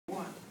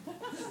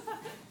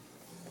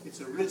It's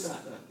a wrist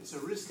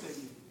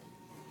technique.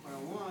 What I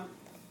want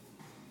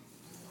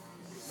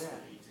is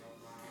that.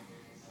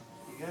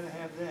 You got to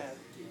have that.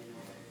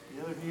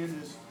 The other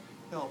hand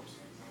helps.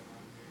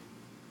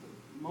 But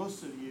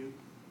most of you,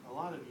 a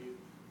lot of you,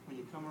 when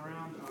you come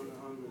around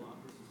on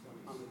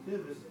the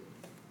pivot,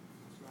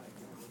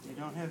 you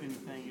don't have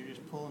anything. You're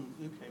just pulling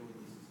uke with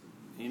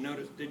it. You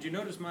notice? Did you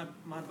notice my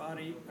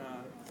body,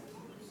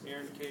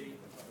 Aaron, Katie,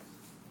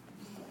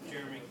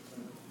 Jeremy,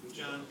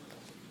 John?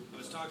 I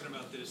was talking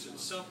about this. It's a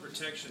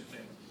self-protection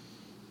thing.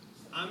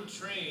 I'm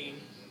trained,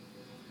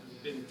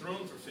 been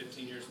thrown for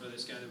 15 years by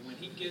this guy, that when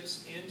he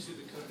gets into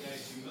the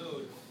Kotegaeshi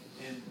mode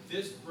and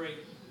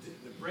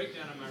the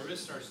breakdown of my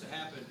wrist starts to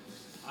happen,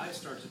 I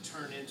start to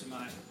turn into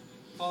my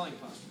falling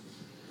posture.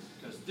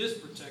 Because this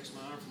protects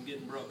my arm from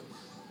getting broken.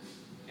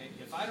 Okay?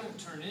 If I don't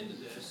turn into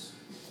this,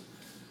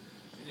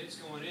 and it's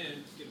going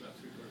in, get about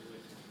 3/4 way.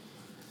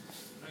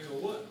 And I go,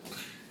 what?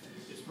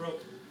 It's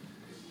broken.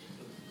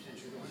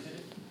 Since you're going in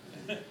it.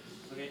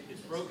 Okay,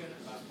 it's broken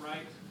about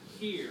right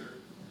here.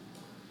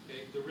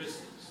 Okay, the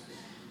wrist is.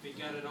 If he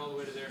got it all the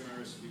way to there, my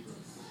wrist would be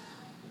broken.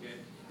 Okay,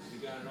 if he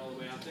got it all the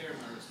way out there,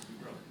 my wrist would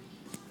be broken.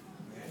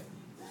 Okay,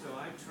 so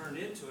I turned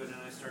into it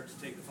and I start to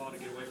take the fall to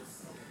get away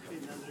from it. Okay,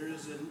 now there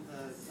is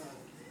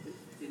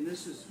and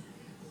this is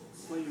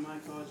what you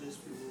might call just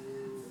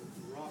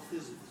raw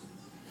physics.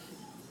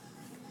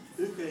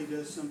 Uke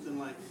does something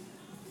like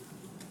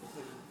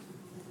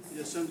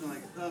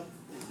up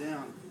and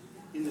down.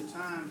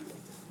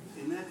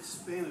 In that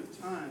span of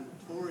time,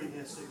 Tori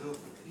has to go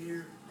from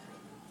here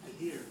to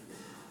here.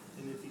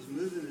 And if he's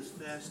moving as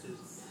fast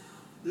as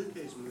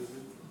Uke's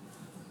moving,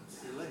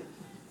 you're late.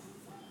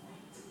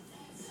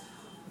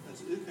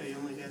 Because Uke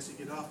only has to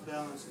get off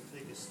balance and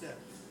take a step.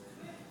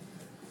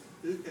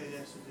 Uke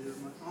has to do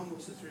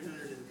almost a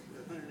 180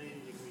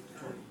 degree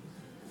turn.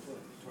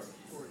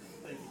 Tori,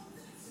 thank you.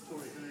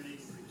 Tori, 180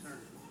 degree turn.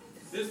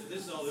 This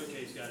is all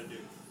Uke's got to do.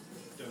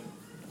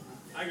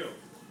 I go,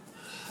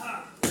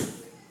 ha!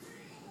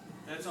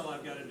 That's all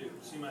I've got to do.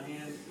 See, my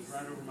hand is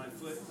right over my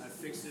foot. I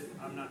fixed it.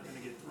 I'm not going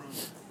to get thrown.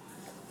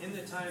 In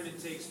the time it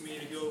takes me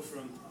to go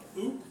from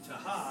oop to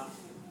ha,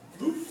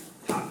 oop,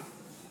 ha.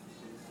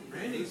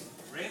 Randy's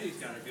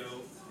got to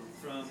go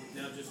from,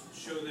 now just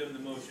show them the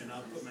motion.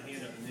 I'll put my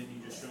hand up and then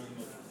you just show them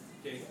the motion.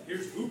 Okay,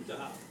 here's oop to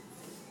ha.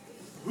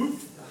 Oop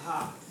to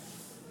ha.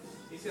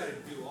 He's got to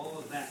do all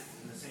of that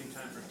in the same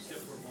time frame. Step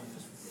forward one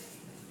this way.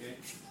 Okay?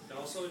 Then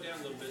I'll slow it down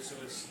a little bit so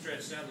it's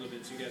stretched out a little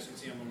bit so you guys can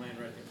see I'm going to land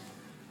right there.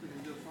 We're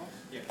going to do a fall?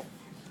 Yeah.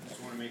 Just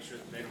want to make sure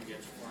that they don't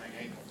get your flying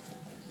ankle.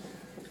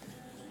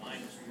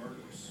 Mine is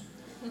murderous.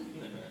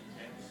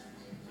 Okay?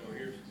 So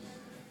here's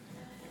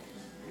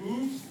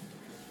oop,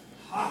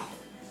 ha.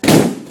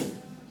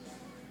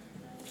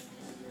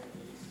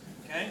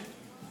 Okay?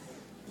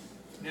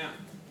 Now,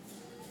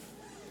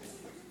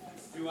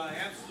 do I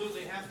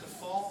absolutely have to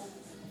fall?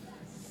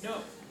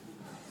 No.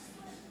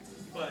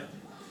 But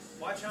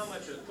watch how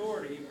much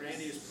authority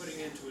Randy is putting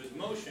into his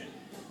motion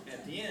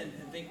at the end,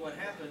 and think what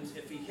happens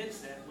if he hits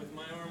that with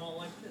my arm all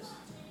like this.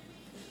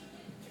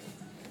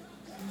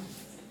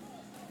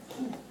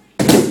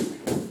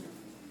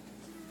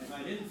 If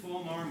I didn't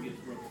fall, my arm gets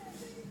broken.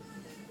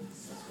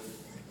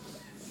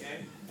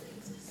 Okay?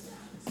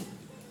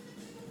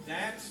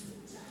 That's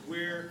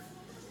where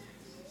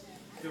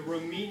the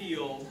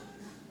remedial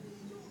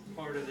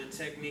part of the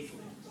technique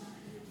lives.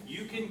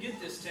 You can get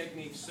this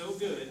technique so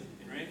good,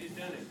 and Randy's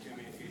done it to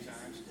me a few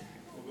times.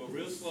 We'll go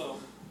real slow.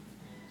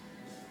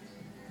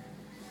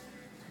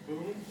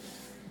 Boom.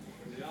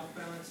 When the off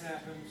balance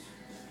happens,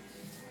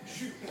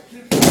 shoot,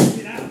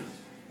 get out.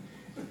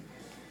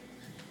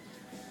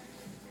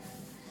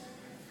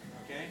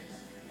 Okay?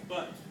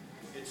 But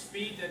it's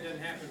speed that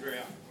doesn't happen very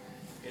often.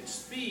 It's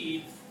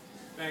speed.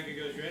 Back it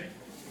goes, ready?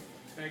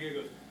 Back it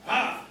goes.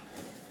 Ah!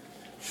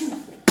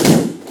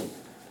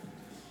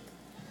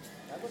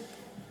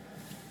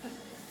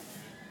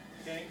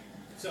 Okay?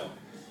 So,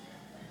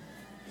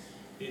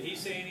 did he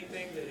say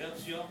anything that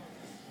helps y'all?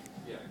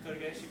 Yeah.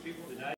 Kotegaeshi people? Did I?